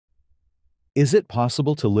Is it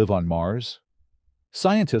possible to live on Mars?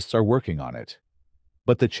 Scientists are working on it,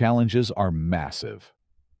 but the challenges are massive.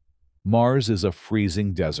 Mars is a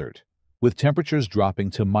freezing desert, with temperatures dropping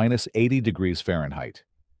to -80 degrees Fahrenheit.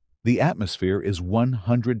 The atmosphere is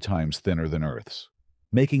 100 times thinner than Earth's,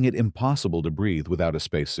 making it impossible to breathe without a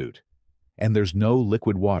spacesuit. And there's no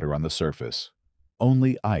liquid water on the surface,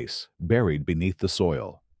 only ice buried beneath the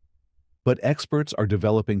soil. But experts are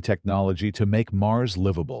developing technology to make Mars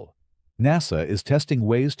livable. NASA is testing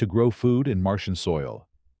ways to grow food in Martian soil.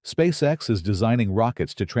 SpaceX is designing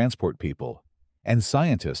rockets to transport people. And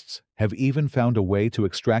scientists have even found a way to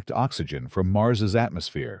extract oxygen from Mars's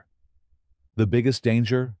atmosphere. The biggest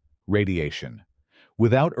danger? Radiation.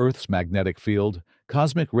 Without Earth's magnetic field,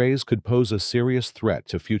 cosmic rays could pose a serious threat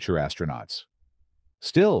to future astronauts.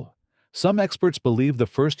 Still, some experts believe the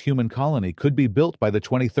first human colony could be built by the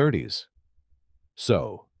 2030s.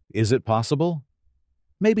 So, is it possible?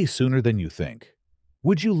 Maybe sooner than you think.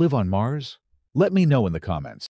 Would you live on Mars? Let me know in the comments.